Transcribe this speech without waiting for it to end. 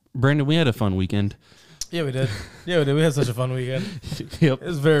Brandon, we had a fun weekend. Yeah, we did. We had such a fun weekend. Yep. It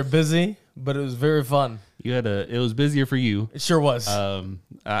was very busy, but it was very fun. It was busier for you. It sure was.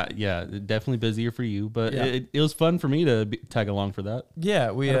 Yeah, definitely busier for you, but Yeah. it was fun for me to tag along for that.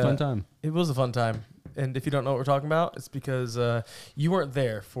 Yeah, we Had a fun time. It was a fun time. And if you don't know what we're talking about, it's because you weren't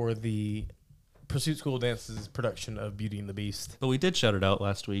there for the Pursuit School Dance's production of Beauty and the Beast. But we did shout it out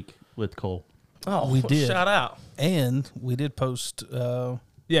last week with Cole. Oh, we did. Shout out. And we did post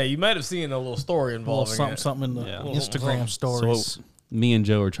Yeah, you might have seen a little story involving something in the Yeah. Instagram stories. So me and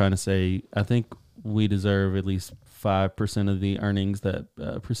Joe are trying to say, I think we deserve at least 5% of the earnings that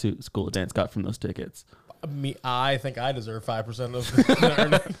Pursuit School of Dance got from those tickets. I think I deserve 5% of the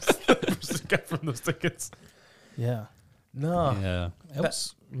earnings that Pursuit got from those tickets. Yeah. No. Yeah, That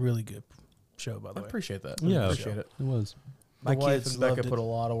was a really good show, by the I way. appreciate that. Yeah. I appreciate it. it was. My My wife kids and Becca loved it. put a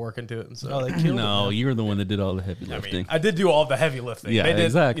lot of work into it. And so. Oh, they killed No, it. you're the one that did all the heavy lifting. I did do all the heavy lifting. Yeah, they did,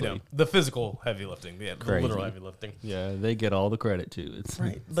 exactly. the physical heavy lifting, the Crazy. literal heavy lifting. Yeah, they get all the credit too. It's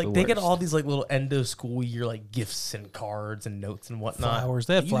Right. it's Like the they get worst. all these like little end of school year like gifts and cards and notes and whatnot. Flowers.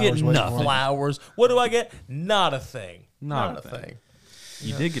 They had You flowers get waiting nothing. for 'em. Flowers. What do I get? Not a thing. Not Not a a thing. thing.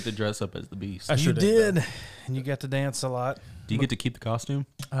 You did get to dress up as the Beast. I You sure did. did, And you got to dance a lot. Do you get to keep the costume?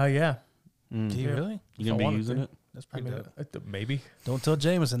 Yeah. Do you Yeah. really? You gonna I be wanted using to. it? That's I pretty mean, dope. maybe. Don't tell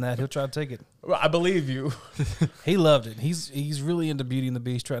Jameson that. He'll try to take it. Well, I believe you. He loved it. He's really into Beauty and the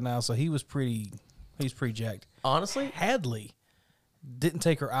Beast right now, so he's pretty jacked. Honestly, Hadley didn't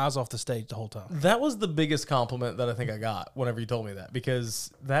take her eyes off the stage the whole time. that was the biggest compliment that I think I got whenever you told me that, because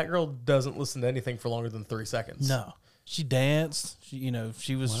that girl doesn't listen to anything for longer than 3 seconds. No. She danced.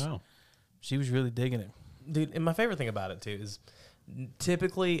 She was really digging it. Dude, and my favorite thing about it too is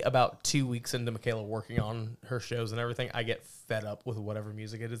typically about 2 weeks into Michaela working on her shows and everything, I get fed up with whatever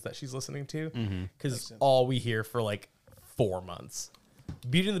music it is that she's listening to, because all we hear for like 4 months.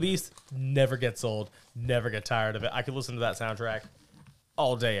 Beauty and the Beast never gets old, never get tired of it. I could listen to that soundtrack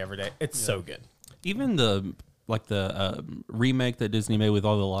all day, every day. It's so good. Even the remake that Disney made with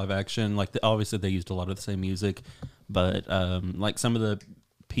all the live action, obviously they used a lot of the same music, but like some of the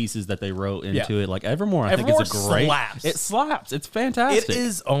pieces that they wrote into it, like Evermore, I think is a great. Slaps. It slaps. It's fantastic. It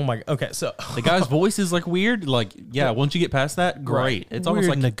is. Oh my. Okay, so The guy's voice is like weird. Like, yeah, once you get past that, great. Right. It's Weird almost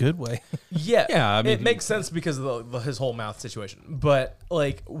like in a good way. yeah, I mean, it makes sense because of his whole mouth situation. But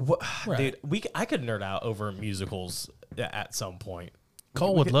like, dude, I could nerd out over musicals at some point.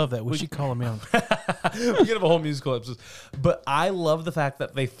 Cole would love that. We should call him in. We could have a whole musical episode. But I love the fact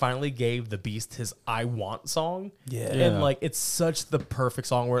that they finally gave the Beast his "I Want" song. Yeah. And like, it's such the perfect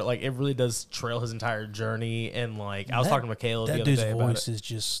song where it really does trail his entire journey. And like, I was talking to Michaela the That other dude's day about voice it. is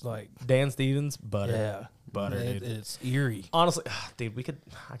just like, Dan Stevens, butter. yeah. Butter, dude. It's eerie. Honestly, dude,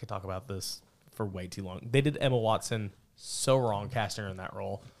 I could talk about this for way too long. They did Emma Watson so wrong casting her in that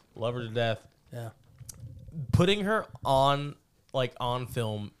role. Love her to death. Yeah. Putting her on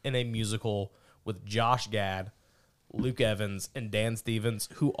film in a musical with Josh Gad, Luke Evans, and Dan Stevens,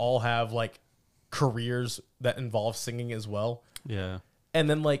 who all have like careers that involve singing as well. yeah. And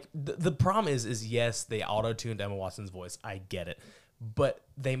then like the problem is yes, they auto-tuned Emma Watson's voice. I get it. But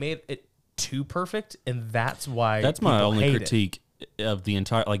they made it too perfect, and that's why That's my people only hate it. critique of the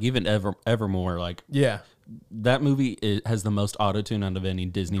entire, like even Evermore, like Yeah. that movie has the most auto-tune out of any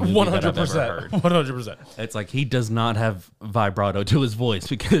Disney movie that I've ever heard. 100%. It's like he does not have vibrato to his voice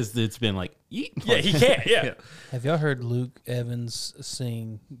because it's been like, yeet. Yeah, he can't. Yeah. Have y'all heard Luke Evans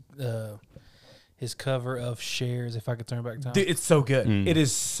sing his cover of Cher's "If I Could Turn Back Time"? Dude, it's so good. It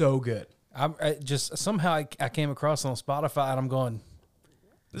is so good. I just somehow I came across it on Spotify, and I'm going,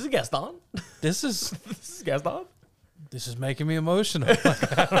 This is Gaston. this is This is Gaston. making me emotional.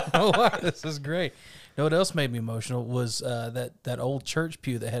 Like, I don't know why. This is great. You know what else made me emotional was that old church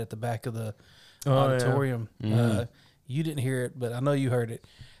pew that had at the back of the auditorium. You didn't hear it, but I know you heard it.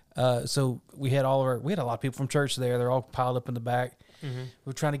 So we had a lot of people from church there. They're all piled up in the back.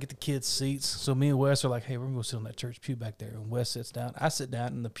 We're trying to get the kids seats. So me and Wes are like, hey, we're gonna go sit on that church pew back there. And Wes sits down. I sit down,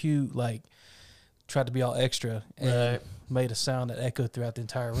 and the pew tried to be all extra and made a sound that echoed throughout the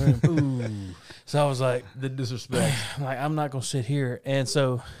entire room. Ooh. So I was like, The disrespect. I'm not gonna sit here. And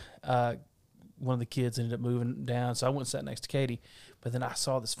so one of the kids ended up moving down. So I went and sat next to Katie. But then I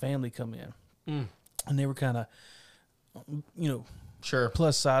saw this family come in, and they were kind of, Sure.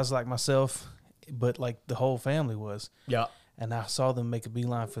 plus size like myself, but like the whole family was. Yeah. And I saw them make a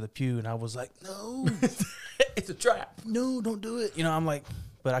beeline for the pew, and I was like, no, It's a trap. no, don't do it. I'm like,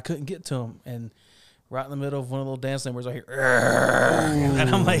 but I couldn't get to them. And right in the middle of one of the little dance numbers, I hear,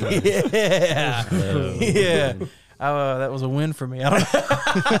 and I'm like, yeah, yeah. That was a win for me. I don't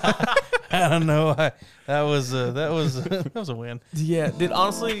know. I don't know. That was a win. Yeah, dude.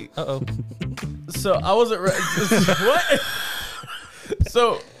 Honestly, Uh-oh. so I wasn't what?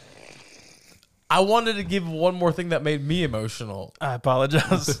 So I wanted to give one more thing that made me emotional. I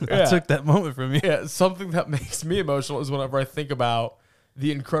apologize. Yeah. I took that moment from you. Yeah, something that makes me emotional is whenever I think about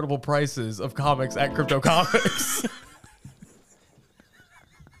the incredible prices of comics at Crypto Comics.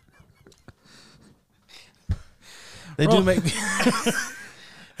 They do make me.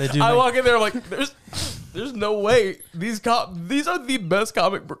 They do. I walk in there like, there's no way these are the best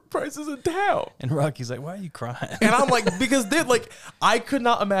comic book prices in town. And Rocky's like, "Why are you crying?" And I'm like, because dude, like, I could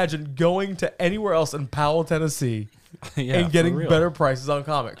not imagine going to anywhere else in Powell, Tennessee, and getting better prices on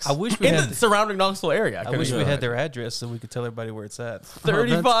comics. I wish we in had the surrounding Knoxville area. I wish we had their address so we could tell everybody where it's at.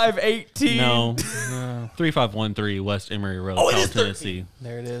 3518. No, 3513 West Emory Road, Powell, Tennessee.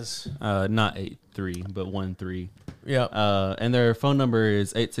 There it is. Not 83, but 13. Yeah. And their phone number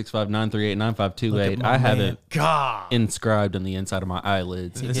is 865-938-9528. I have it inscribed on the inside of my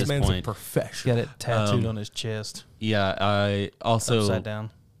eyelids at This this man's point. a professional. Got it tattooed on his chest. Yeah, I also Upside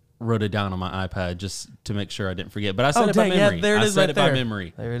down. wrote it down on my iPad just to make sure I didn't forget. But I said it by memory. Yeah, there it is I said right it by there.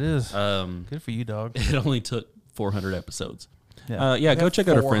 memory. There it is. Um, Good for you, dog. It only took 400 episodes. Yeah. Go check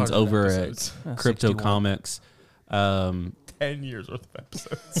out our friends 400 over episodes. at Crypto 61. Comics. 10 years worth of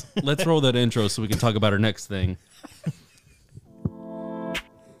episodes. Let's roll that intro so we can talk about our next thing.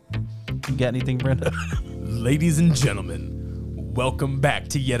 You got anything, Brenda? Ladies and gentlemen, welcome back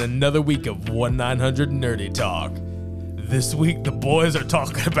to yet another week of 1-900 Nerdy Talk. This week, the boys are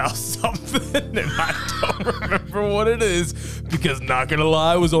talking about something, and I don't remember what it is, because not gonna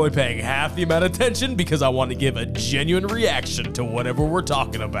lie, I was only paying half the amount of attention because I want to give a genuine reaction to whatever we're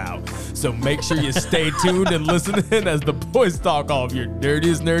talking about. So make sure you stay tuned and listen in as the boys talk all of your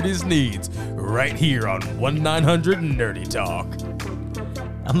nerdiest needs, right here on 1-900 Nerdy Talk.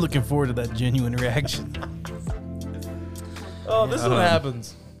 I'm looking forward to that genuine reaction. Oh, this is what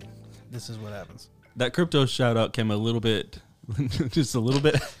happens. This is what happens. That crypto shout out came a little bit, just a little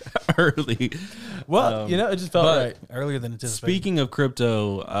bit early. Well, it just felt right. Earlier than anticipated. Speaking of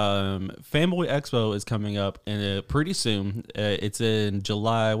crypto, Fanboy Expo is coming up pretty soon. It's in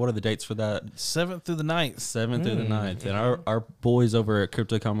July. What are the dates for that? 7th through the 9th. 7th through the 9th. And our boys over at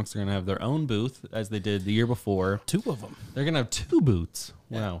Crypto Comics are going to have their own booth, as they did the year before. 2 of them. They're going to have 2 booths.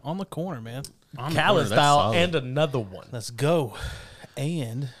 Wow. On the corner, man. Cali style and another one. Let's go.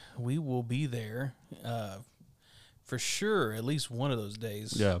 And we will be there for sure at least one of those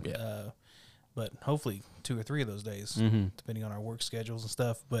days. Yeah. But hopefully 2 or 3 of those days, depending on our work schedules and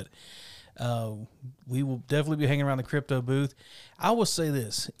stuff. But we will definitely be hanging around the crypto booth. I will say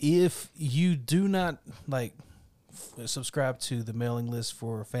this. If you do not subscribe to the mailing list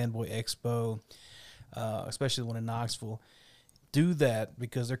for Fanboy Expo, especially the one in Knoxville, do that,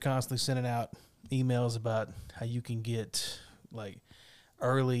 because they're constantly sending out emails about how you can get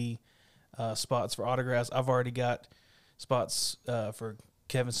early spots for autographs. I've already got spots for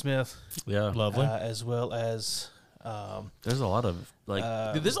Kevin Smith. Yeah. Lovely. As well as There's a lot of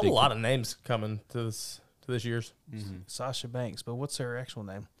Dude, there's a lot of names coming to this year's. Sasha Banks, but what's her actual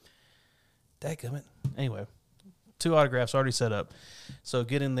name? Dadgummit. Anyway, 2 autographs already set up. So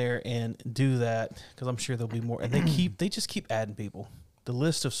get in there and do that, because I'm sure there'll be more. And they just keep adding people. The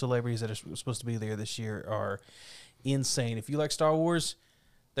list of celebrities that are supposed to be there this year are insane. If you like Star Wars,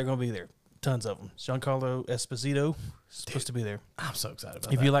 they're going to be there. Tons of them. Giancarlo Esposito is supposed to be there. I'm so excited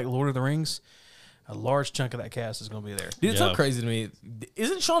about If that. you like Lord of the Rings, a large chunk of that cast is going to be there. Dude, it's so crazy to me.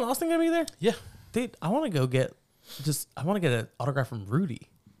 Isn't Sean Austin going to be there? Yeah, Dude, I want to go get an autograph from Rudy.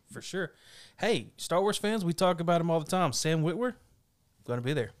 for sure. Hey, Star Wars fans, we talk about him all the time. Sam Witwer, going to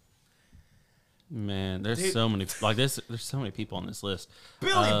be there. Man, there's so many there's so many people on this list.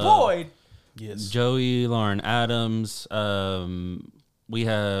 Billy Boyd. Yes. Joey Lauren Adams. We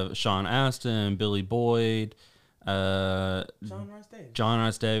have Sean Astin, Billy Boyd, John Rice Davis. John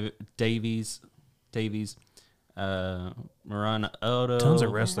Rice Davies, Miranda Odo, Tons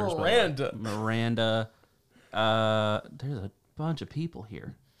of wrestlers. Miranda. There's a bunch of people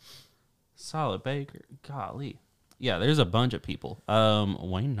here. Solid Baker, golly, yeah. There's a bunch of people.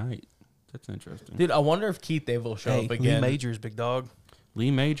 Wayne Knight. That's interesting. Dude, I wonder if Keith Dave will show up again. Lee Majors, big dog.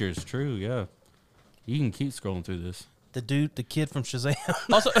 Lee Majors, true, yeah. You can keep scrolling through this. The kid from Shazam.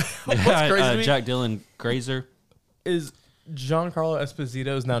 Also, what's crazy to me Jack Dylan Grazer. is Giancarlo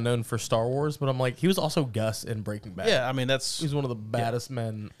Esposito is now known for Star Wars, but I'm like, he was also Gus in Breaking Bad. Yeah, I mean, He's one of the baddest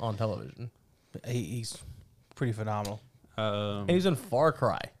men on television. he's pretty phenomenal. And he's in Far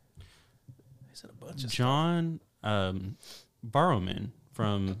Cry. He's in a bunch of John Barrowman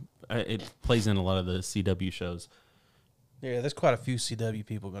from it plays in a lot of the CW shows. Yeah, there's quite a few CW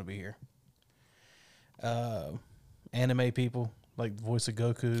people going to be here. anime people, like the voice of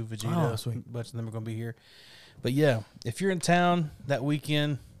Goku, Vegeta. A bunch of them are going to be here. But yeah, if you're in town that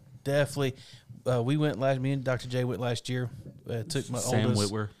weekend, definitely. Me and Dr. J went last year. Took my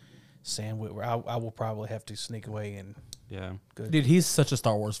oldest. Sam Witwer. I will probably have to sneak away and go. Dude, he's such a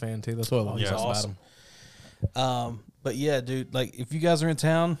Star Wars fan too. That's what I love awesome. About him. But yeah, dude, like if you guys are in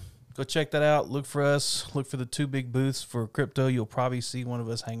town, go check that out. Look for us. Look for the 2 big booths for crypto. You'll probably see one of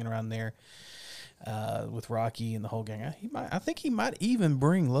us hanging around there with Rocky and the whole gang. I think he might even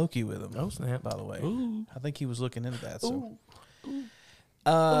bring Loki with him. Oh snap! By the way, Ooh. I think he was looking into that. So,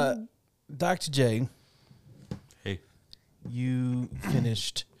 Ooh. Dr. J, hey, you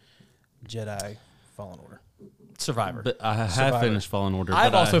finished Jedi Fallen Order. Survivor. But I have finished Fallen Order.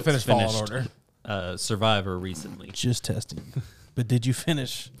 I've also finished Fallen Order. Survivor recently. Just testing. But did you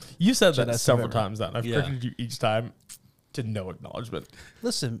finish? You said Jedi that several Survivor? times, and I've corrected you each time to no acknowledgement.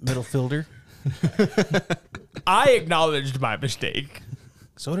 Listen, middle fielder. I acknowledged my mistake.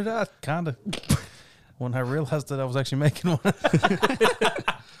 So did I, kind of. When I realized that I was actually making one.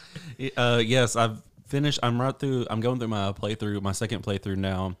 Yes, I've finished. I'm going through my second playthrough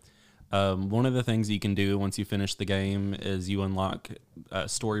now. One of the things you can do once you finish the game is you unlock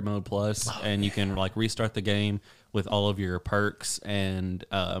Story Mode Plus, and you can like restart the game with all of your perks and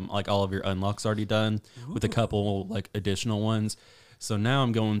like all of your unlocks already done. Ooh. With a couple like additional ones. So now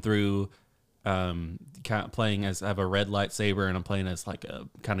I'm going through playing as I have a red lightsaber, and I'm playing as like a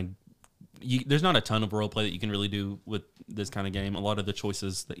kind of. There's not a ton of role play that you can really do with this kind of game. A lot of the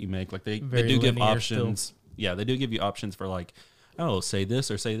choices that you make, like they do give options. Still. Yeah, they do give you options for like, oh, say this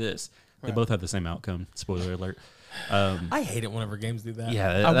or say this. Right. They both have the same outcome. Spoiler alert. I hate it whenever games do that.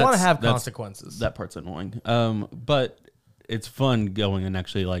 Yeah, I want to have consequences. That part's annoying. But it's fun going and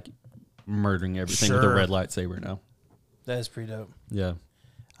actually like murdering everything with a red lightsaber now. That is pretty dope. Yeah,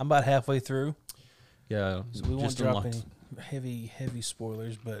 I'm about halfway through. Yeah, so we won't drop any heavy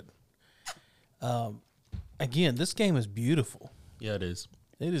spoilers, but again, this game is beautiful. Yeah, it is.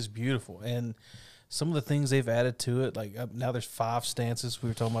 It is beautiful, and some of the things they've added to it, like now there's 5 stances. We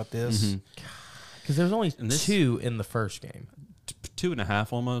were talking about this because there's only 2 in the first game,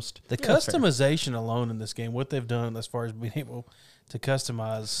 2.5 almost. The customization alone in this game, what they've done as far as being able to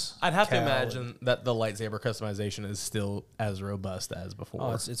customize. I'd have to imagine that the lightsaber customization is still as robust as before.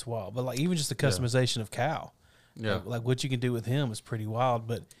 Oh, it's wild, but like even just the customization of Cal. Yeah, like what you can do with him is pretty wild.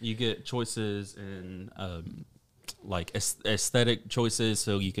 But you get choices and like aesthetic choices,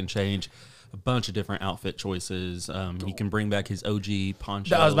 so you can change a bunch of different outfit choices. You can bring back his OG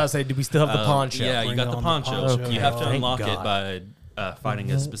poncho. I was about to say, do we still have the poncho? Yeah, you got the poncho. Okay. You have to unlock it by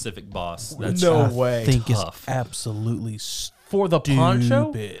fighting a specific boss. That's way. I think tough. It's absolutely for the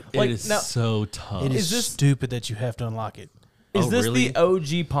poncho. Like, it is so tough. It is stupid that you have to unlock it. Is this really? The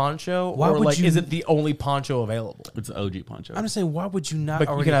OG poncho, or like is it the only poncho available? It's the OG poncho. I'm just saying, why would you not?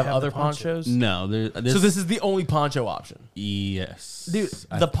 But you can have other ponchos. No, so this is the only poncho option. Yes, dude,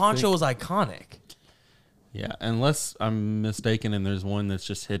 the poncho is iconic. Yeah, unless I'm mistaken, and there's one that's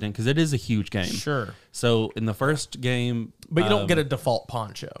just hidden because it is a huge game. Sure. So in the first game, but you don't get a default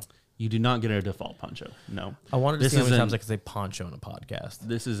poncho. You do not get a default poncho. No. I wanted to see how many times I could say poncho in a podcast.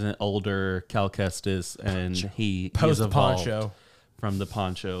 This is an older Cal Kestis, and he post poncho from the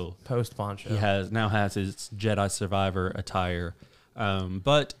poncho. Post poncho. He now has his Jedi Survivor attire.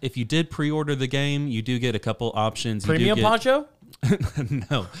 But if you did pre-order the game, you do get a couple options. Premium poncho?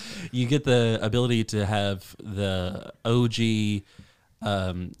 No, you get the ability to have the OG.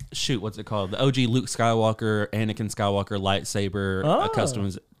 What's it called? The OG Luke Skywalker, Anakin Skywalker lightsaber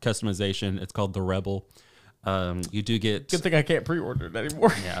customization. It's called the Rebel. You do get. Good thing I can't pre-order it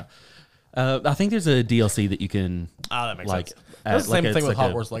anymore. Yeah, I think there's a DLC that you can. That makes sense. That's the same thing with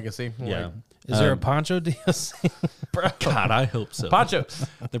Hogwarts Legacy. Yeah. Is there a poncho DLC? God, I hope so. Ponchos.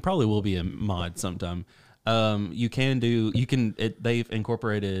 There probably will be a mod sometime. They've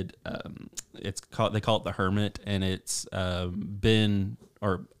incorporated, they call it the Hermit, and it's,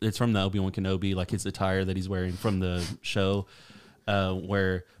 it's from the Obi-Wan Kenobi, like his attire that he's wearing from the show, Ben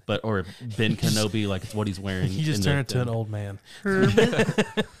Kenobi, like it's what he's wearing. He just turned into an old man.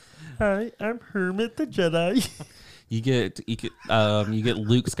 Hermit. Hi, I'm Hermit the Jedi. You get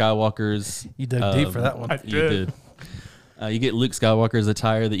Luke Skywalker's. You dug deep for that one. You did. You get Luke Skywalker's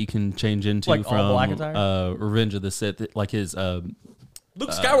attire that you can change into like from all black attire? Revenge of the Sith, like his Luke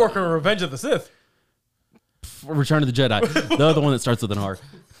Skywalker in Revenge of the Sith. Return of the Jedi, the other one that starts with an R.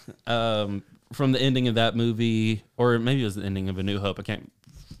 From the ending of that movie, or maybe it was the ending of A New Hope. I can't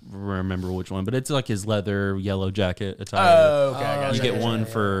remember which one, but it's like his leather yellow jacket attire. Oh, okay. I got You get one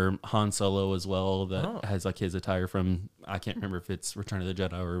for Han Solo as well that has like his attire from, I can't remember if it's Return of the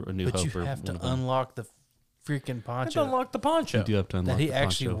Jedi or A New Hope. But you have to unlock the freaking poncho. Unlock the poncho. You do have to unlock that he the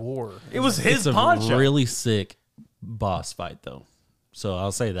actually poncho. wore. It was his It's poncho. a really sick boss fight though, so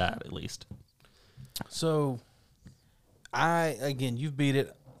I'll say that at least. So, you've beat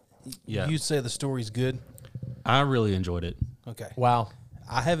it. Yeah. You say the story's good. I really enjoyed it. Okay. Wow.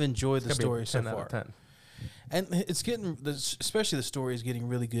 I have enjoyed the It's gonna story be so 10 out of far. 10. And it's getting, especially the story is getting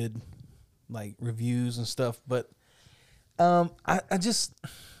really good, like reviews and stuff. But I just,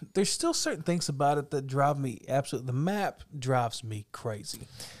 there's still certain things about it that drive me absolutely. The map drives me crazy.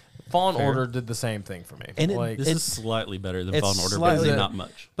 Fallen Order did the same thing for me. And This is slightly better than it's Fallen Order, slightly- but not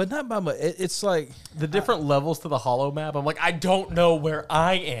much. But not by much. It's like the different levels to the hollow map, I'm like, I don't know where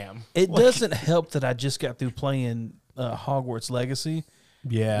I am. it doesn't help that I just got through playing Hogwarts Legacy,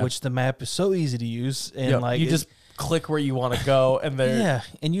 Yeah. which the map is so easy to use, and like you just click where you want to go, and there.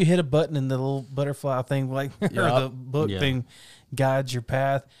 and you hit a button, and the little butterfly thing, like or the book thing, guides your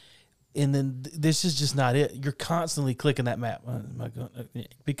path. And then this is just not it. You're constantly clicking that map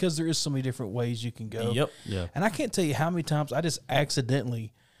because there is so many different ways you can go. Yep. Yeah. And I can't tell you how many times I just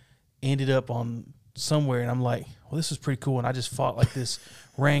accidentally ended up on somewhere, and I'm like, well, this is pretty cool. And I just fought like this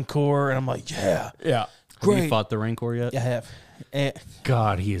Rancor, and I'm like, yeah, Yeah. great. Have you fought the Rancor yet? I have. And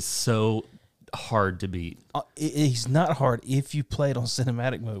God, he is so hard to beat. he's not hard if you play it on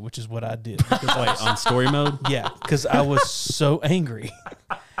cinematic mode, which is what I did. Wait, on story mode? Yeah, because I was so angry.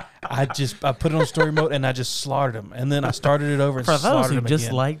 I put it on story mode and I just slaughtered him, and then I started it over and slaughtered him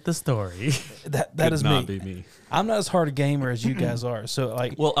again. like the story. That Could is not me. be me. I'm not as hard a gamer as you guys are. So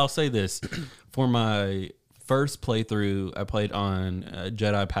like, Well, I'll say this. For my first playthrough, I played on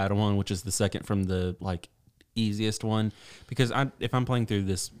Jedi Padawan, which is the second from the like easiest one, because if I'm playing through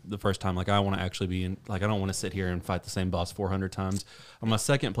this the first time, like I want to actually be in, like I don't want to sit here and fight the same boss 400 times. On my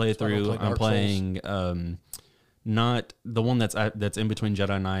second playthrough, I'm playing not the one that's in between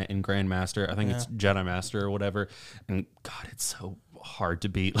Jedi Knight and Grandmaster. I think it's Jedi Master or whatever. And God, it's so hard to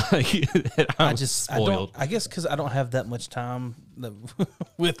beat. Like I'm spoiled. I guess because I don't have that much time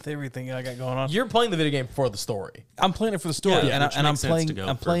with everything I got going on. You're playing the video game for the story. I'm playing it for the story, Yeah, and I'm makes sense to go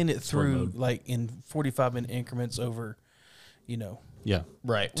I'm for playing it story through mode. like in 45-minute increments over, Yeah.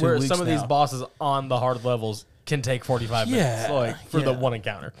 Right. 2 Where weeks some of these now. bosses on the hard levels can take 45 minutes, like for the one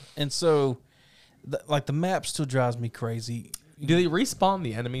encounter. And so, like the map still drives me crazy. Do they respawn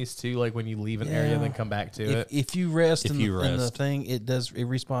the enemies too, like when you leave an area and then come back to it? If you rest, If in, you the, in the rest. thing, it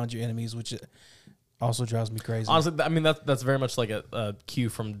respawns your enemies, which also drives me crazy. Honestly, I mean that's very much like a cue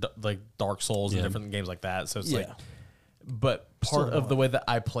from like Dark Souls and different games like that. So it's like, but part of the way that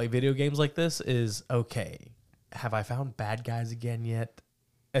I play video games like this is, okay, have I found bad guys again yet?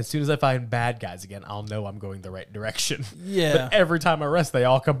 As soon as I find bad guys again, I'll know I'm going the right direction. Yeah. But every time I rest, they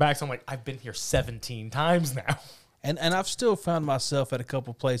all come back. So I'm like, I've been here 17 times now. And I've still found myself at a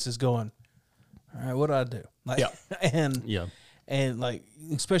couple places going, all right, what do I do? Like, and like,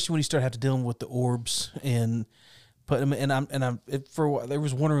 especially when you start having to deal with the orbs and put them, for a while, there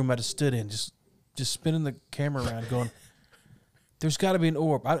was one room I just stood in, just spinning the camera around going, there's got to be an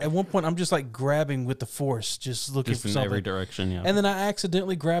orb. At one point, I'm just like grabbing with the force, just looking Just for in something. every direction, yeah. And then I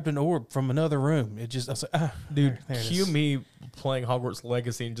accidentally grabbed an orb from another room. I was like, Dude, there it cue is. me playing Hogwarts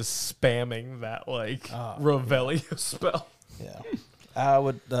Legacy and just spamming that like Revelio spell. Yeah, I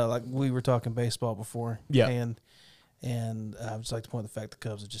would like we were talking baseball before. Yeah. and I would just like to point out the fact the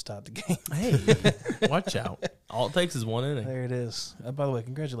Cubs have just tied the game. Hey, watch out! All it takes is one inning. There it is. By the way,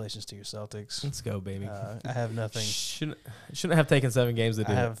 congratulations to your Celtics. Let's go, baby. I have nothing. Shouldn't have taken 7 games to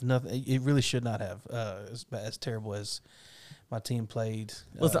do I it. have nothing. It really should not have. As terrible as my team played.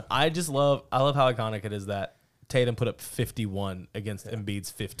 Listen, I love how iconic it is that Tatum put up 51 against Embiid's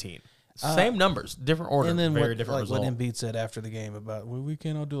 15. Same numbers, different order, and then very what, different like result. what Embiid said after the game about, well, we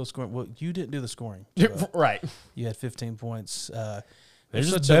can't all do a scoring. Well, you didn't do the scoring. Right. You had 15 points. They're It's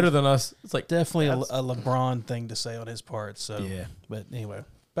just such better than us. It's like definitely a that's- LeBron thing to say on his part. So Yeah. But anyway,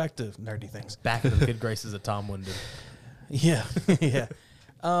 back to nerdy things. back in the good graces of Tom Wyndham. Yeah, yeah.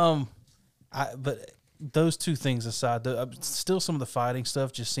 But those two things aside, still some of the fighting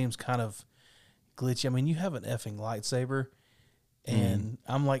stuff just seems kind of glitchy. I mean, you have an effing lightsaber, and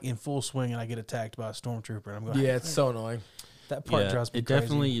I'm like in full swing, and I get attacked by a stormtrooper, and I'm going, Yeah, it's so annoying. that part drives me it crazy.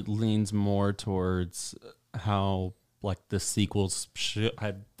 definitely leans more towards how like the sequels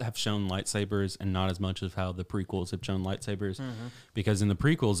have shown lightsabers and not as much of how the prequels have shown lightsabers. Because in the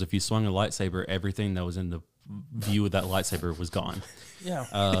prequels, if you swung a lightsaber, everything that was in the view of that lightsaber was gone. Yeah.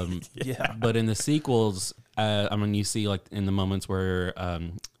 Yeah. But in the sequels, I mean, you see like in the moments where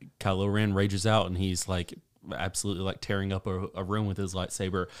Kylo Ren rages out and he's like absolutely like tearing up a room with his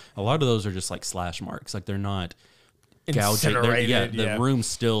lightsaber. A lot of those are just like slash marks. Like they're not gouging. The room's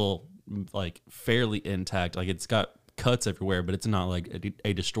still like fairly intact. Like it's got cuts everywhere, but it's not like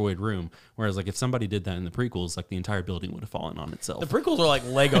a destroyed room. Whereas like if somebody did that in the prequels, like the entire building would have fallen on itself. The prequels are like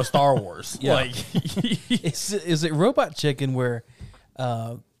Lego Star Wars. Yeah. Like, is it Robot Chicken where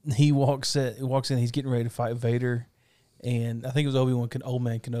he walks in, he's getting ready to fight Vader, and I think it was Old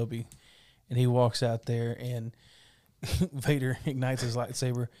Man Kenobi, and he walks out there and Vader ignites his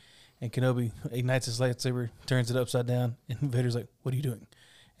lightsaber, and Kenobi ignites his lightsaber, turns it upside down, and Vader's like, "What are you doing?"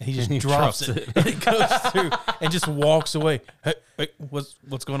 And he just drops it. And it goes through and just walks away. Hey, what's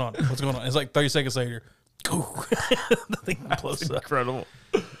going on? What's going on? It's like 30 seconds later. The thing blows up. incredible.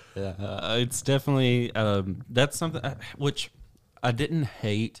 Yeah, it's definitely that's something which I didn't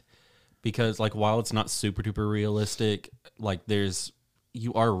hate because like while it's not super duper realistic, like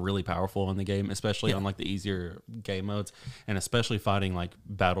you are really powerful in the game, especially on like the easier game modes, and especially fighting like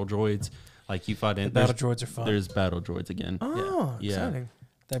battle droids. Like you fight in battle droids are fun. There's battle droids again. Oh, exciting.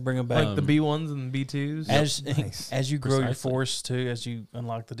 They bring them back. Like the B1s and the B2s. As you grow your Precisely. force too, as you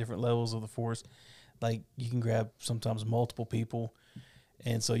unlock the different levels of the force, like you can grab sometimes multiple people,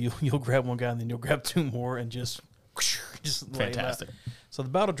 and so you'll grab one guy and then you'll grab two more and just lay 'em out. Fantastic. So the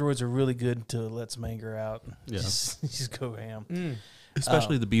battle droids are really good to let some anger out. Yeah. Just go ham.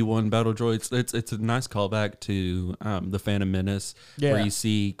 Especially the B1 battle droids. It's a nice callback to the Phantom Menace, where Yeah. you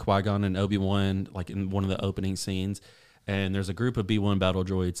see Qui-Gon and Obi-Wan like in one of the opening scenes, and there's a group of B1 battle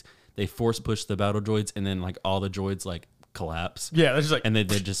droids. They force push the battle droids, and then like all the droids like collapse. Yeah, they're just like, And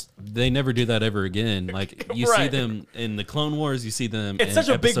they never do that ever again. Like you see Right. them in the Clone Wars, you see them It's in such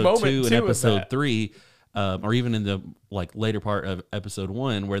a big episode moment, 2 and too, with episode that. 3, or even in the like later part of episode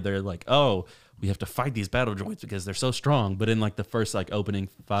 1, where they're like, oh, we have to fight these battle droids because they're so strong. But in like the first like opening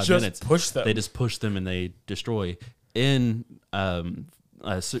 5 Just minutes, push them. They just push them and they destroy. In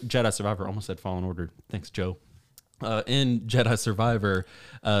Jedi Survivor, almost said Fallen Order. Thanks, Joe. In Jedi Survivor,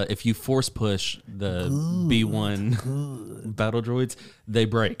 if you force push the B1 battle droids, they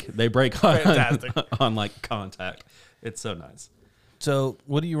break. They break on, Fantastic. on like contact. It's so nice. So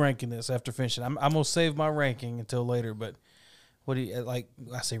what are you ranking this after finishing? I'm gonna save my ranking until later, but what do you like?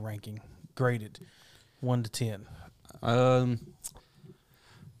 I say ranking graded 1 to 10.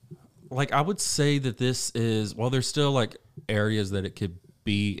 Like I would say that this is, while there's still like areas that it could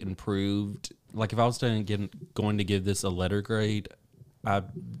be improved. Like if I was going to give this a letter grade, I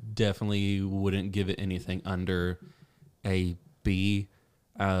definitely wouldn't give it anything under a B.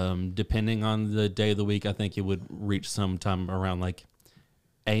 Depending on the day of the week, I think it would reach sometime around like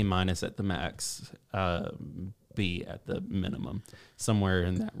A- at the max, B at the minimum, somewhere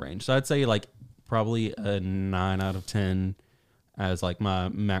in that range. So I'd say like probably a 9 out of 10 as like my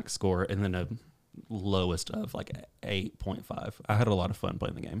max score, and then a lowest of like 8.5. I had a lot of fun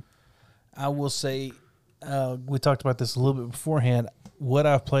playing the game. I will say, we talked about this a little bit beforehand. What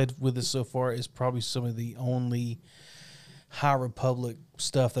I've played with this so far is probably some of the only High Republic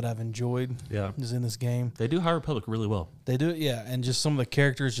stuff that I've enjoyed. Yeah. Is in this game. They do High Republic really well. They do it, yeah, and just some of the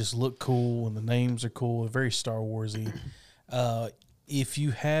characters just look cool, and the names are cool, very Star Warsy. If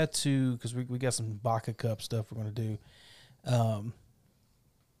you had to, because we got some Baka Cup stuff we're going to do,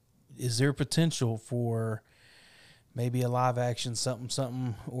 is there potential for maybe a live action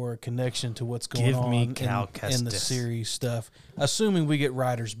something or a connection to what's going Give on me in Cal the series stuff? Assuming we get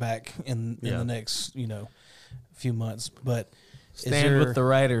writers back in Yeah. the next few months, but stand with the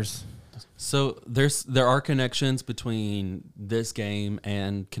writers. So there are connections between this game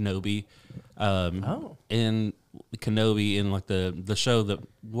and Kenobi. In Kenobi, in like the show that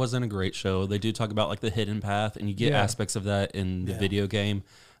wasn't a great show, they do talk about like the hidden path, and you get Yeah. aspects of that in the Yeah. video game.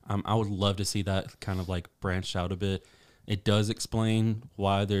 I would love to see that kind of like branched out a bit. It does explain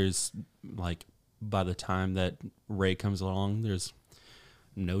why there's like, by the time that Rey comes along, there's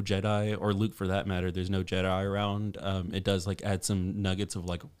no Jedi, or Luke for that matter, there's no Jedi around. It does like add some nuggets of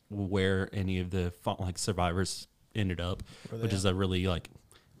like where any of the like survivors ended up, which is a really like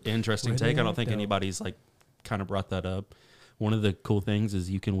interesting take. I don't think anybody's like kind of brought that up. One of the cool things is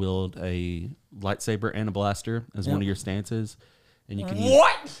you can wield a lightsaber and a blaster as one of your stances, and you can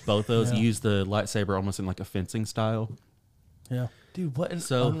use both those. Yeah. You use the lightsaber almost in like a fencing style. Yeah. Dude, what an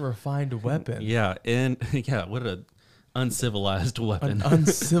So- unrefined weapon. Yeah, and yeah, what a uncivilized weapon. An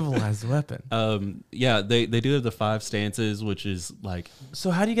uncivilized weapon. Yeah, they do have the 5 stances, which is like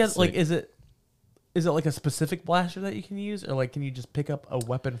So how do you guys, like, Sick. is it Is it like a specific blaster that you can use, or like can you just pick up a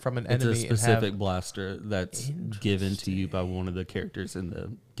weapon from an enemy? It's a specific blaster that's given to you by one of the characters in the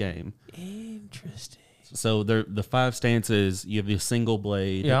game. Interesting. So the 5 stances, you have the single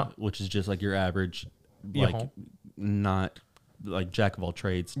blade, which is just like your average, like not like jack of all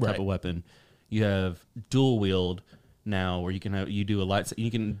trades type of weapon. You have dual wield now, where you can do a light.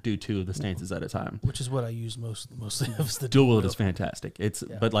 You can do 2 of the stances at a time, which is what I use mostly. Of the dual wield is fantastic.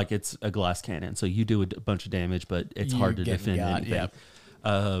 But like it's a glass cannon, so you do a bunch of damage, but it's hard to defend anything.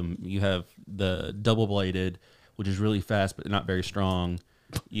 You have the double bladed, which is really fast but not very strong.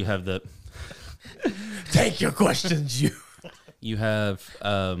 You have the take your questions, you. You have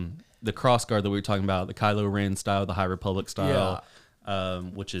the crossguard that we were talking about, the Kylo Ren style, the High Republic style,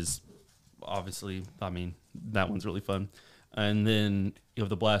 which is obviously, I mean, that one's really fun. And then you have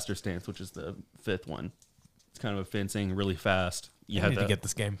the blaster stance, which is the 5th one. It's kind of a fencing, really fast. You have to get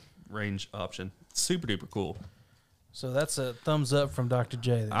this game range option. Super duper cool. So that's a thumbs up from Dr.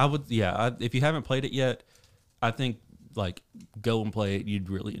 J. Then. I would, if you haven't played it yet, I think like go and play it. You'd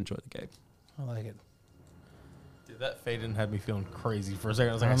really enjoy the game. I like it. Dude, that fade-in had me feeling crazy for a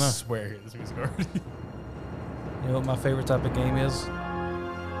second. I was like, I swear I hear this music already. You know what my favorite type of game is?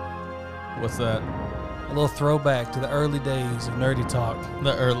 What's that? A little throwback to the early days of Nerdy Talk.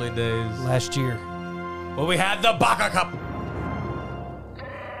 The early days. Last year. Well, we had the Baka Cup.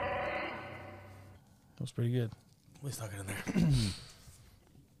 That was pretty good. At least not get in there.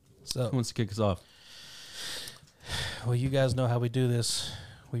 So, who wants to kick us off? Well, you guys know how we do this.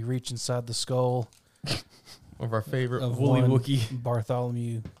 We reach inside the skull of our favorite of woolly Wookiee,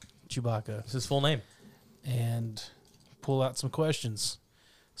 Bartholomew Chewbacca. It's his full name. And pull out some questions.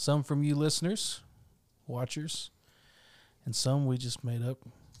 Some from you listeners, watchers, and some we just made up.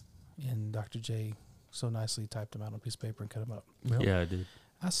 And Dr. J so nicely typed them out on a piece of paper and cut them up. Yep. Yeah, I did.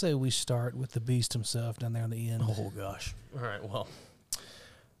 I say we start with the beast himself down there on the end. Oh, gosh. All right, well.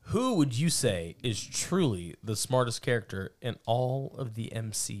 Who would you say is truly the smartest character in all of the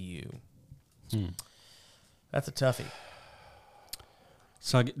MCU? That's a toughie.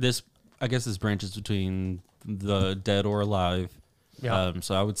 So I guess this branches between the dead or alive. Yeah.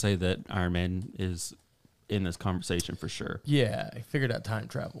 So I would say that Iron Man is in this conversation for sure. Yeah, he figured out time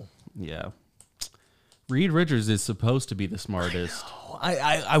travel. Yeah. Reed Richards is supposed to be the smartest.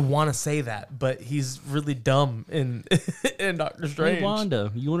 I want to say that, but he's really dumb in in Doctor Strange. Hey,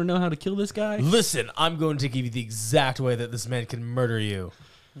 Wanda, you want to know how to kill this guy? Listen, I'm going to give you the exact way that this man can murder you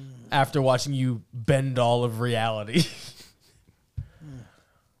after watching you bend all of reality.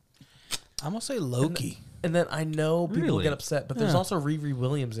 I'm going to say Loki. And then I know people get upset, but there's also Riri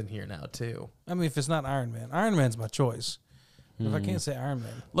Williams in here now, too. I mean, if it's not Iron Man, Iron Man's my choice. If I can't say Iron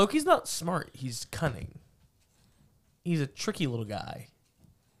Man. Loki's not smart. He's cunning. He's a tricky little guy.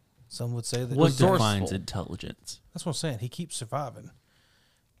 Some would say that. What defines intelligence? That's what I'm saying. He keeps surviving.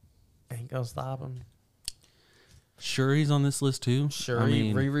 Ain't gonna stop him. Sure, he's on this list too. Sure,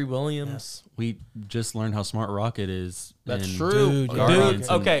 Riri Williams. We just learned how smart Rocket is. That's true. Dude,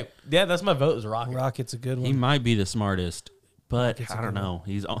 okay, yeah, that's my vote. Is Rocket. Rocket's a good one. He might be the smartest, but I don't know.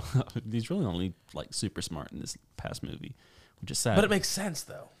 He's really only like super smart in this past movie, which is sad. But it makes sense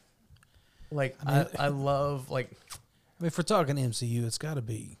though. Like I love like. I mean, if we're talking MCU, it's got to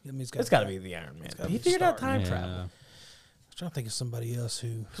be. I mean, it's got to be the Iron Man. He figured out time travel. I'm trying to think of somebody else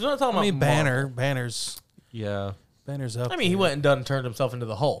who. We're not talking about Banner. Banner's. Yeah. Banner's up. I mean, he went and turned himself into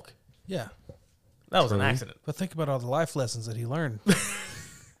the Hulk. Yeah. That was an accident. But think about all the life lessons that he learned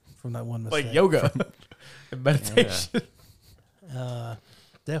from that one mistake. Like yoga and meditation.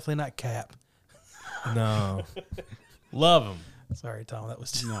 Definitely not Cap. No. Love him. Sorry, Tom. That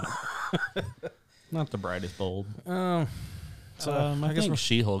was not the brightest bulb. I think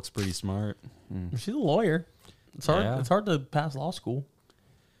She-Hulk's pretty smart. She's a lawyer. It's hard. Yeah. It's hard to pass law school.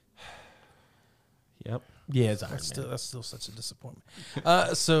 Yep. Yeah, it's Iron Man. That's still such a disappointment.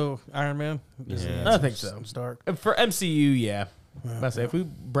 So Iron Man. I think so. Stark. For MCU, yeah. I say if we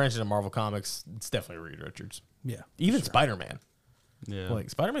branch into Marvel Comics, it's definitely Reed Richards. Yeah. Even Spider-Man. Yeah. Like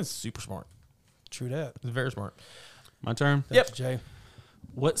Spider-Man's super smart. True that. He's very smart. My turn. Yep. Jay.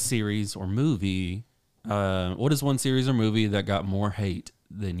 What series or movie? What is one series or movie that got more hate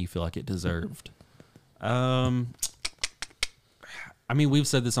than you feel like it deserved? I mean, we've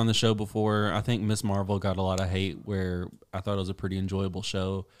said this on the show before. I think Ms. Marvel got a lot of hate where I thought it was a pretty enjoyable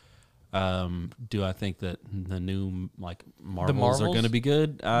show. Do I think that the new Marvels are going to be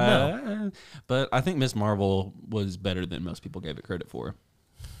good? No. But I think Ms. Marvel was better than most people gave it credit for.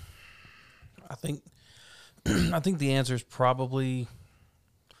 I think the answer is probably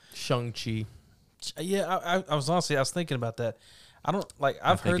Shang-Chi. Yeah, I was thinking about that. I don't like.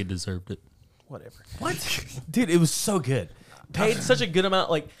 I think it deserved it. whatever. What? Dude, it was so good. Paid such a good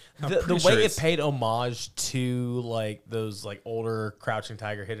amount. Like, the way it paid homage to, like, those, like, older Crouching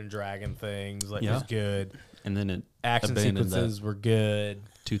Tiger, Hidden Dragon things, like, was good. And then it action sequences were good.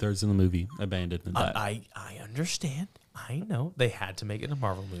 2/3 of the movie abandoned that. I understand. I know they had to make it a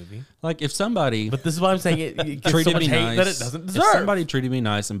Marvel movie. Like if somebody, but this is why I'm saying it gets treated so much me hate nice, that it doesn't deserve. If somebody treated me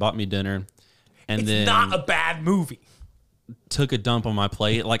nice and bought me dinner, and it's then not a bad movie, took a dump on my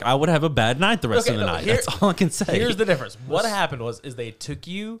plate, like I would have a bad night the rest of the night. That's all I can say. Here's the difference. What happened is they took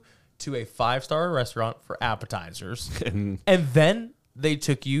you to a 5-star restaurant for appetizers, and then they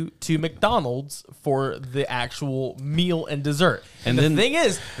took you to McDonald's for the actual meal and dessert. And the thing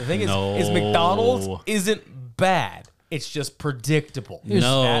is McDonald's isn't bad. It's just predictable. That's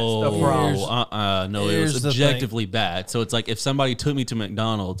the problem. No, it was objectively bad. So it's like if somebody took me to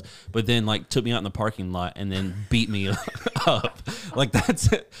McDonald's, but then like took me out in the parking lot and then beat me up, like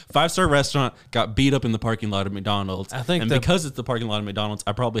that's it. 5-star restaurant got beat up in the parking lot of McDonald's. I think, and because it's the parking lot of McDonald's,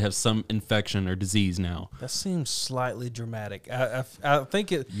 I probably have some infection or disease now. That seems slightly dramatic. I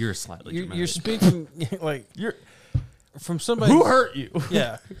think it. You're slightly dramatic. You're speaking like you're. From somebody who hurt you.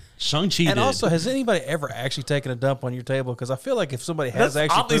 Yeah. Shang-Chi And did. also, has anybody ever actually taken a dump on your table? Because I feel like if somebody has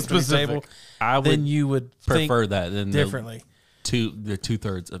actually pooped on your table, then you would prefer that than differently. The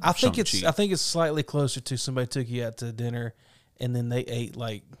 2/3 of Shang-Chi. I think it's slightly closer to somebody took you out to dinner and then they ate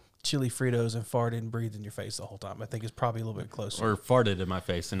like chili Fritos and farted and breathed in your face the whole time. I think it's probably a little bit closer. Or farted in my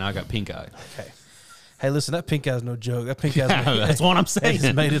face and now I got pink eye. Okay. Hey, listen, that pink eye's no joke. That pink eye's that's what I'm saying.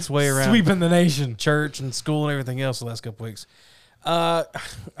 It's made its way around, sweeping the nation, church and school and everything else the last couple weeks. I'm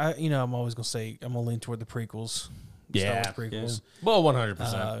always gonna say I'm gonna lean toward the prequels. Yeah, Star Wars prequels. Yeah. Well,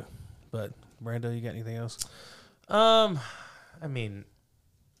 100%. But Brando, you got anything else? I mean,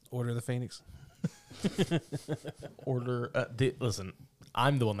 Order of the Phoenix. Listen,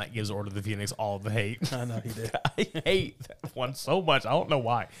 I'm the one that gives Order of the Phoenix all of the hate. I know he did. I hate that one so much. I don't know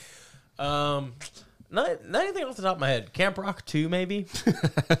why. Not anything off the top of my head. Camp Rock 2, maybe.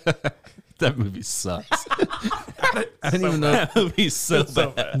 That movie sucks. I didn't even know that movie's so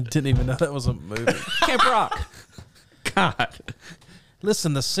bad. Didn't even know that was a movie. Camp Rock. God.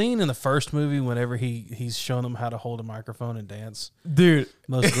 Listen, the scene in the first movie, whenever he's showing them how to hold a microphone and dance, dude,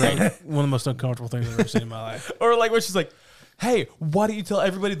 one of the most uncomfortable things I've ever seen in my life. Or like when she's like, "Hey, why don't you tell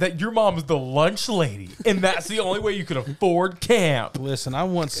everybody that your mom is the lunch lady, and that's the only way you can afford camp?" Listen, I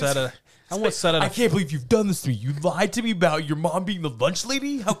once said I can't believe you've done this to me. You lied to me about your mom being the lunch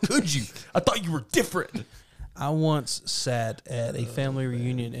lady? How could you? I thought you were different. I once sat at a family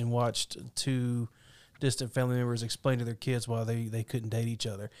reunion and watched two distant family members explain to their kids why they couldn't date each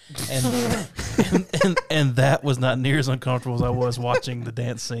other. And that was not near as uncomfortable as I was watching the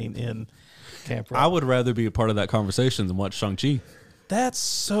dance scene in Camp Rock. I would rather be a part of that conversation than watch Shang-Chi. That's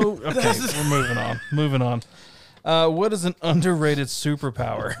so... Okay, we're moving on. Moving on. What is an underrated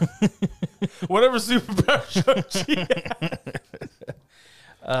superpower? Whatever superpower Shang-Chi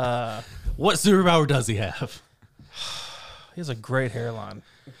has. What superpower does he have? He has a great hairline.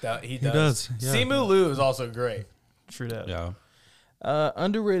 He does. Yeah. Simu Liu is also great. True that. Yeah.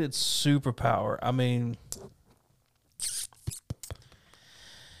 Underrated superpower. I mean,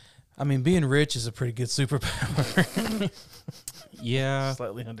 being rich is a pretty good superpower. Yeah.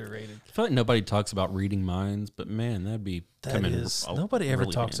 Slightly underrated. I feel like nobody talks about reading minds, but man, nobody ever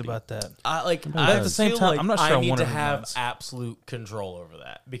talks about that. At the same time, I'm not sure I need to have absolute control over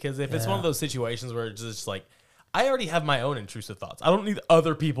that, because if it's one of those situations where it's just like, I already have my own intrusive thoughts. I don't need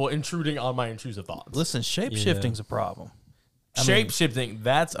other people intruding on my intrusive thoughts. Listen, shape-shifting's a problem. Shape-shifting,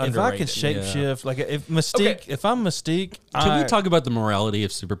 that's underrated. If I can shape-shift, like if I'm Mystique... Can we talk about the morality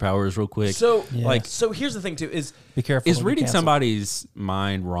of superpowers real quick? So here's the thing, too, is... Be careful. Is reading somebody's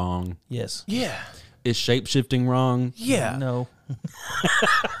mind wrong? Yes. Yeah. Is shape-shifting wrong? Yeah. No.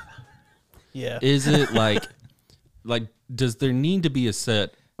 Yeah. Is it like, does there need to be a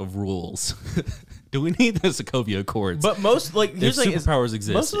set of rules? Do we need the Sokovia Accords? But here's the thing, superpowers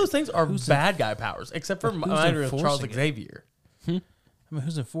exist. Most of those things are bad guy powers, except for mine with Charles Xavier. I mean,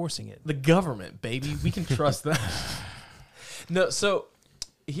 who's enforcing it? The government, baby. We can trust that. No, so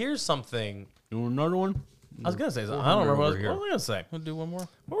here's something. You want another one? I was gonna say something. I don't remember what I was gonna say. We'll do one more.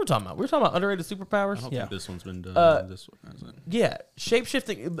 What were we talking about? We were talking about underrated superpowers. I don't think this one's been done. This one hasn't. Yeah,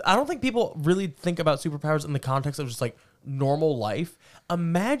 shape-shifting. I don't think people really think about superpowers in the context of just like normal life.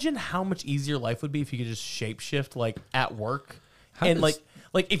 Imagine how much easier life would be if you could just shapeshift like at work. Like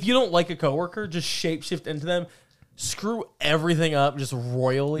if you don't like a coworker, just shapeshift into them. Screw everything up just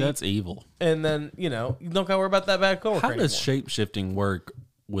royally. That's evil. And then, you don't gotta worry about that bad coworker How does shape-shifting work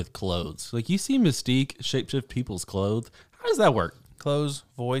with clothes? Like, you see Mystique shapeshift people's clothes. How does that work? Clothes,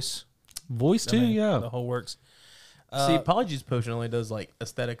 voice, Voice too, yeah. The whole works. See, Polyjuice Potion only does like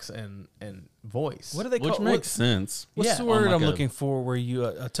aesthetics and voice. What do they call? Which makes sense. What's the word I'm looking for? Where you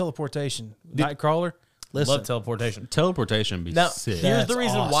a teleportation, Nightcrawler? Listen, Love teleportation. Teleportation be Now, sick. here's the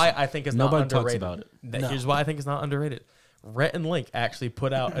reason why I think it's Nobody not underrated. talks about it. Here's why I think it's not underrated. Rhett and Link actually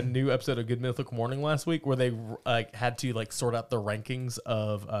put out a new episode of Good Mythical Morning last week where they had to like sort out the rankings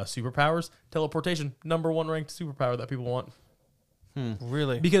of superpowers. Teleportation, #1 ranked superpower that people want.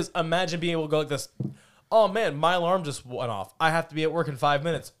 Really? Because imagine being able to go like this. Oh man, my alarm just went off. I have to be at work in 5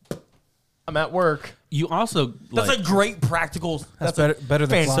 minutes. I'm at work. You also That's a great practical. That's better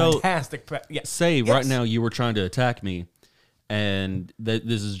than fantastic. Say right now you were trying to attack me, and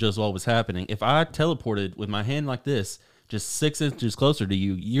this is just what was happening. If I teleported with my hand like this, just 6 inches closer to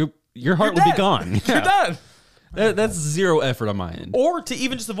you, your heart would be gone. You're done. That's zero effort on my end. Or to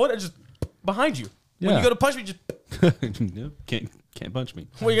even just avoid it, just behind you. When you go to punch me, just Nope, can't punch me.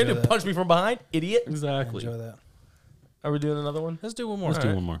 what are you gonna do? Punch me from behind, idiot. Exactly. Enjoy that. Are we doing another one? Let's do one more. Let's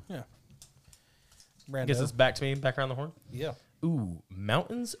do one more. Yeah. I guess it's back to me, back around the horn. Yeah. Ooh,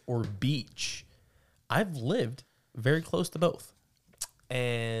 mountains or beach? I've lived very close to both.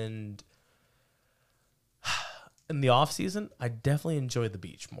 And in the off season, I definitely enjoy the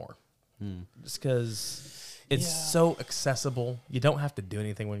beach more. Just because it's so accessible. You don't have to do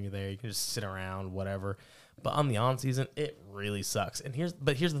anything when you're there. You can just sit around, whatever. But on the on season, it really sucks. And here's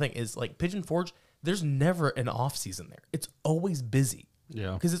the thing is like Pigeon Forge, there's never an off season there. It's always busy.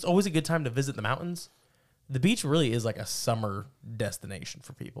 Yeah. Because it's always a good time to visit the mountains. The beach really is like a summer destination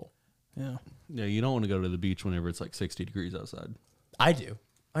for people. Yeah. Yeah, you don't want to go to the beach whenever it's like 60 degrees outside. I do.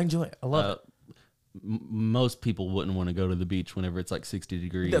 I enjoy it. I love it. Most people wouldn't want to go to the beach whenever it's like 60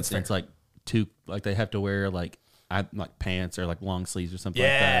 degrees. That's fair. It's like they have to wear like pants or like long sleeves or something like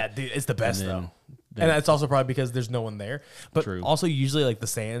Yeah, that. dude, it's the best And then- though. And that's also probably because there's no one there. But True. also usually like the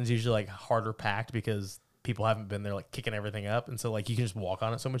sand's usually like harder packed because people haven't been there like kicking everything up. And so like you can just walk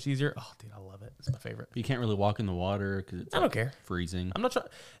on it so much easier. Oh, dude, I love it. It's my favorite. You can't really walk in the water because it's I don't care. freezing. I'm not trying.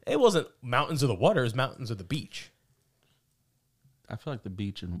 It wasn't mountains or the water. It was mountains or the beach. I feel like the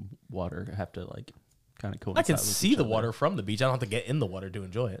beach and water have to like kind of coincide. I can with see each the other. water from the beach. I don't have to get in the water to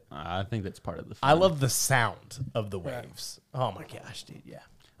enjoy it. I think that's part of the fun. I love the sound of the waves. Oh my gosh, dude. Yeah.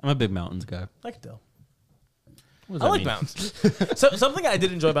 I'm a big mountains guy. I can tell. What does I that like mean? mountains. So something I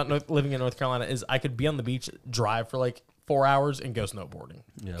did enjoy about living in North Carolina is I could be on the beach, drive for like 4 hours, and go snowboarding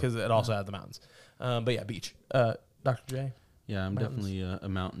Yeah. because it also had the mountains. But yeah, beach. Dr. J. Yeah, I'm Mountains. definitely a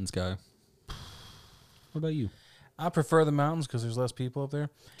mountains guy. What about you? I prefer the mountains because there's less people up there.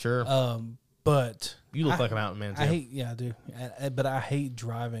 Sure. But you look like a mountain man too. I do. But I hate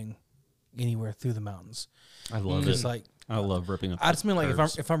driving anywhere through the mountains. I love Just it. like I love ripping up. I just mean like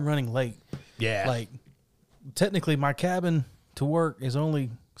curves. if I'm running late, yeah. like technically my cabin to work is only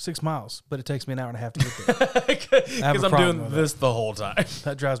 6 miles, but it takes me an hour and a half to get there. Because I'm problem doing with this the whole time.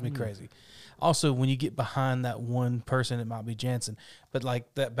 That drives me crazy. Also, when you get behind that one person, it might be Jansen, but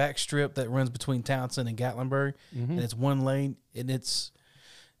like that back strip that runs between Townsend and Gatlinburg, and it's one lane, and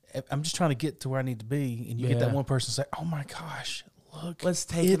I'm just trying to get to where I need to be, and you get that Yeah. one person say, "Oh my gosh, look, Let's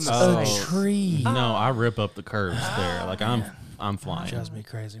take it's him a aside." tree." No, I rip up the curves there. Like I'm It flying. drives me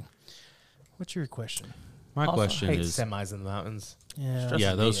crazy. What's your question? My Also, question hate is, semis in the mountains. Yeah, Stresses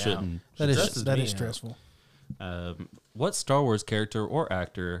yeah, those me out. shouldn't. Stresses that me is out. stressful. What Star Wars character or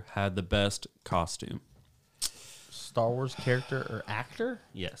actor had the best costume? Star Wars character or actor?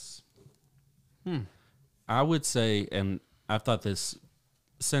 Yes. I would say, and I've thought this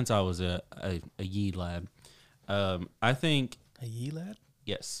since I was a Yee lad. I think A Yee lad?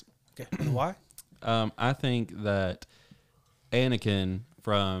 yes. Okay, why? I think that Anakin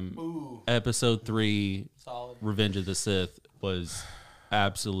from Episode 3, Solid. Revenge of the Sith, was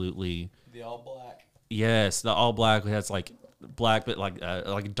absolutely The all black. yes. The all black has like black, but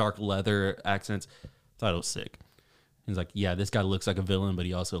like dark leather accents. Thought it was sick. He's like, yeah, this guy looks like a villain, but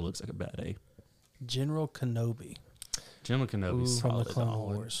he also looks like a bad A. General Kenobi General Kenobi's from the solid. Clone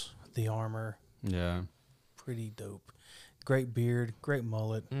Wars. The armor, Yeah. pretty dope. Great beard, great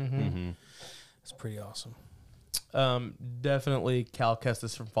mullet. Mm-hmm. It's pretty awesome. Definitely Cal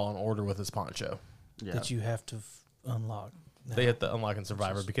Kestis from Fallen Order with his poncho. Yeah. That you have to unlock. They hit the unlock in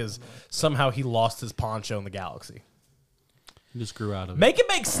Survivor because somehow he lost his poncho in the galaxy. He just grew out of it. Make it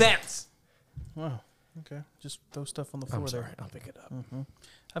make sense. Wow. Okay. Just throw stuff on the floor I'm sorry. there. I'll pick it up.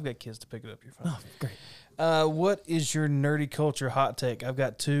 I've got kids to pick it up. You're fine. Oh, great. What is your nerdy culture hot take? I've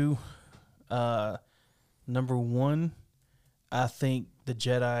got two. Number one, I think the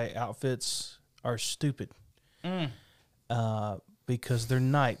Jedi outfits are stupid because they're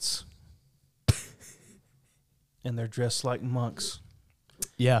knights and they're dressed like monks.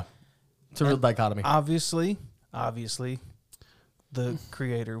 Yeah. It's a real dichotomy. Obviously, the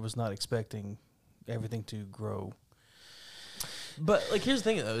creator was not expecting everything to grow. But like, here's the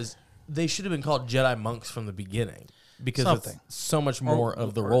thing though: is they should have been called Jedi monks from the beginning because it's so much more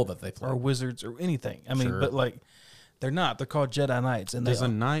of the role that they play, or wizards, or anything. I mean, but like, they're not. They're called Jedi Knights, and there's a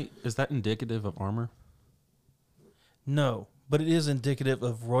knight. Is that indicative of armor? No, but it is indicative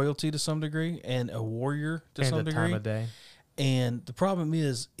of royalty to some degree, and a warrior to some degree. Time of day. And the problem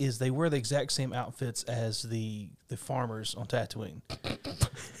is they wear the exact same outfits as the farmers on Tatooine.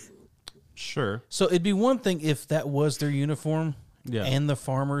 Sure. So it'd be one thing if that was their uniform, yeah, and the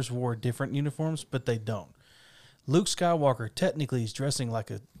farmers wore different uniforms, but they don't. Luke Skywalker technically is dressing like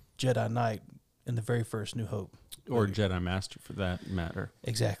a Jedi Knight in the very first New Hope. Or Jedi Master, for that matter.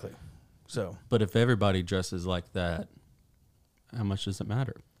 Exactly. So, but if everybody dresses like that, how much does it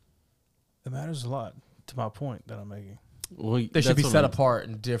matter? It matters a lot, to my point that I'm making. Well, they should be set apart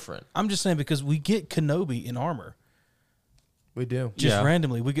and different. I'm just saying, because we get Kenobi in armor. We do. Just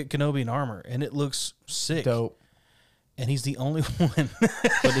randomly, we get Kenobi in armor, and it looks sick. Dope. And he's the only one.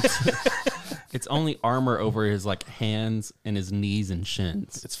 But it's only armor over his like hands and his knees and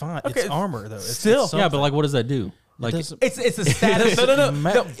shins. It's fine. Okay, it's armor though. It's yeah, but like, what does that do? Like, it's a status.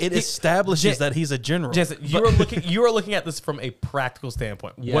 No. It establishes that he's a general. Jesse, you are looking at this from a practical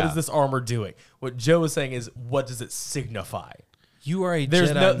standpoint. Yeah. What is this armor doing? What Joe is saying is, what does it signify? You are a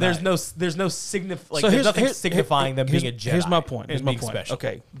there's Jedi no Knight. there's no there's nothing signifying them being a Jedi. Here's my point. Special.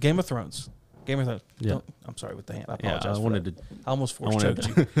 Okay, Game of Thrones. Yeah. I'm sorry with the hand. I apologize. I almost force choked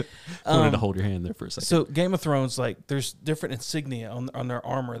you. I wanted to hold your hand there for a second. So Game of Thrones, like, there's different insignia on their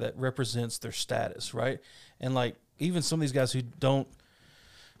armor that represents their status, right? And like, even some of these guys who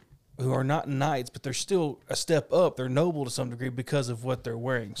are not knights, but they're still a step up. They're noble to some degree because of what they're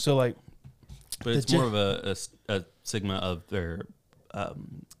wearing. So like, but it's more of a sigma of their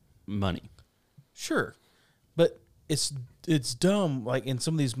money. Sure, but it's dumb. Like in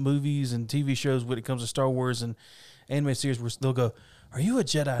some of these movies and TV shows, when it comes to Star Wars and anime series, where they'll go, "Are you a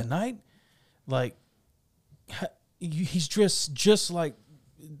Jedi Knight?" Like, he's dressed just like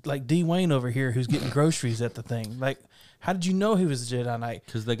D. Wayne over here, who's getting groceries at the thing. Like, how did you know he was a Jedi Knight?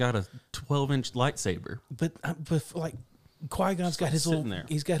 Because they got a 12-inch lightsaber. But like, Qui-Gon's got his little. There.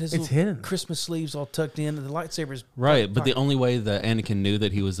 He's got his little Christmas sleeves all tucked in, and the lightsaber's right. But the only way that Anakin knew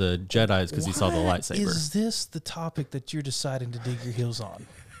that he was a Jedi is because he saw the lightsaber. Is this the topic that you're deciding to dig your heels on?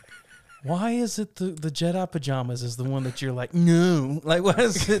 Why is it the Jedi pajamas is the one that you're like, no? Like, what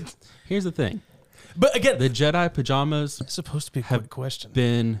is it? Here's the thing. But again, the Jedi pajamas it's supposed to be a quick question.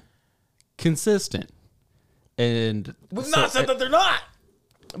 Been consistent, and we've not said that they're not.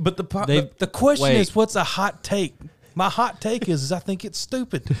 But the question is, what's a hot take? My hot take is I think it's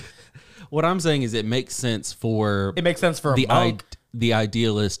stupid. What I'm saying is it makes sense for the monk. The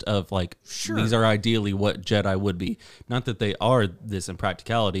idealist of like, sure, these are ideally what Jedi would be. Not that they are this in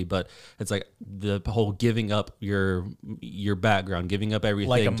practicality, but it's like the whole giving up your background, giving up everything.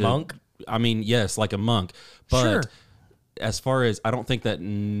 Like a monk? I mean, yes, like a monk. But sure. As far as, I don't think that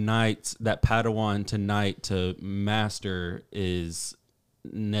that Padawan to knight to master is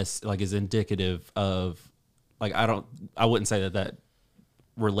indicative of, like, I wouldn't say that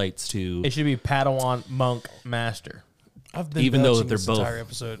relates to. It should be Padawan, monk, master. I've been even though they're this both entire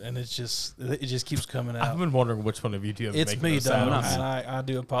episode, and it just keeps coming out. I've been wondering which one of you two have it's me, Don, and I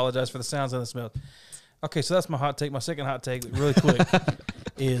do apologize for the sounds and the smell. Okay, so that's my hot take. My second hot take, really quick,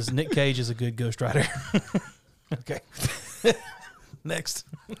 is Nick Cage is a good Ghost Rider. Okay, next.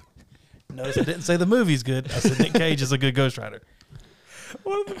 Notice I didn't say the movie's good. I said Nick Cage is a good Ghost Rider.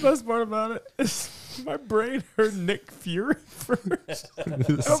 One of the best part about it is my brain heard Nick Fury first. Same.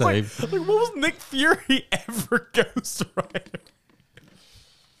 Like, what was Nick Fury ever Ghost Rider?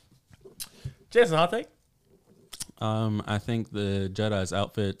 Jason, hot take? I think the Jedi's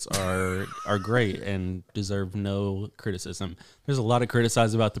outfits are great and deserve no criticism. There's a lot to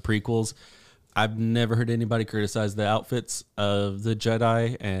criticize about the prequels. I've never heard anybody criticize the outfits of the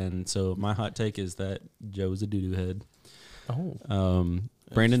Jedi, and so my hot take is that Joe's a doo-doo head. Oh.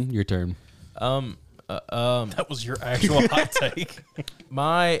 Brandon, your turn. That was your actual hot take.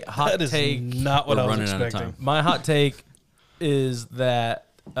 My hot take, not what I was expecting. My hot take is that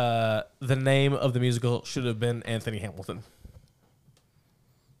the name of the musical should have been Anthony Hamilton.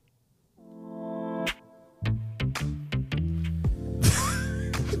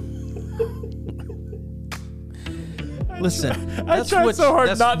 Listen, I tried so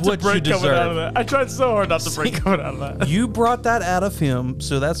hard not to break coming out of that. I tried so hard not to break coming out of that. You brought that out of him,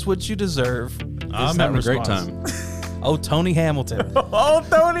 so that's what you deserve. I'm having a great time. Oh, Tony Hamilton. Oh,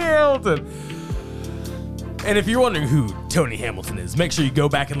 Tony Hamilton. And if you're wondering who Tony Hamilton is, make sure you go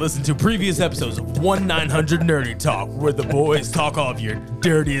back and listen to previous episodes of 1-900 Nerdy Talk, where the boys talk all of your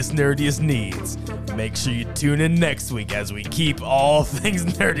dirtiest, nerdiest needs. Make sure you tune in next week as we keep all things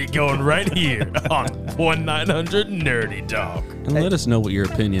nerdy going right here on 1-900 Nerdy Talk. And let us know what your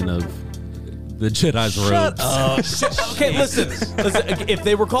opinion of the Jedi's robes. Okay, listen. If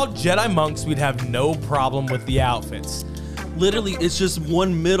they were called Jedi monks, we'd have no problem with the outfits. Literally, it's just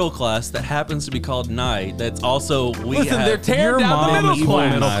one middle class that happens to be called Knight. That's also They're tearing down the middle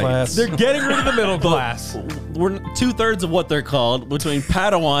class. They're getting rid of the middle class. We're 2/3 of what they're called between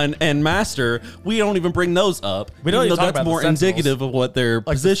Padawan and Master. We don't even bring those up. We don't even talk that's about more the Sentinels. indicative of what their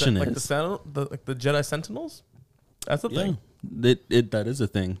position is. Like the Jedi Sentinels. That's the thing. That is a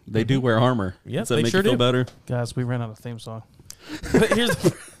thing. They do wear armor. Yeah, Does that they make sure you feel do. better? Guys, we ran out of theme song. But here's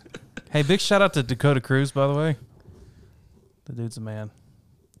the Hey, big shout out to Dakota Cruz, by the way. The dude's a man.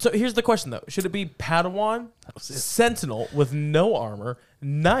 So here's the question, though. Should it be Padawan, Sentinel with no armor,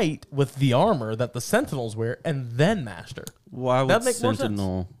 Knight with the armor that the Sentinels wear, and then Master? Why would That'd make more sense.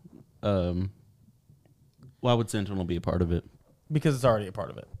 Sentinel? Why would Sentinel be a part of it? Because it's already a part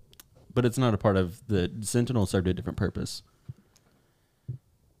of it. But it's not a part of the Sentinel. Served a different purpose.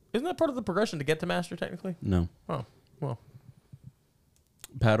 Isn't that part of the progression to get to Master, technically? No. Oh, well.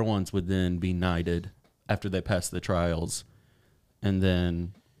 Padawans would then be knighted after they pass the trials. And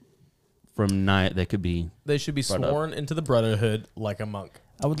then from Knight, they could be... They should be sworn into the Brotherhood like a monk.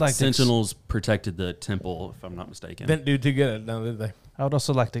 I would like Sentinels protected the temple, if I'm not mistaken. Didn't do too good, now did they? I would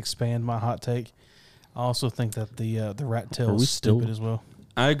also like to expand my hot take. I also think that the rat tail we is stupid as well.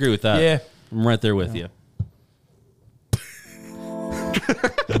 I agree with that. Yeah. I'm right there with you.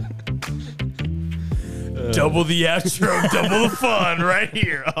 Double the outro, double the fun right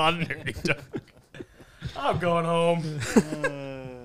here on Nerdy Talk. I'm going home.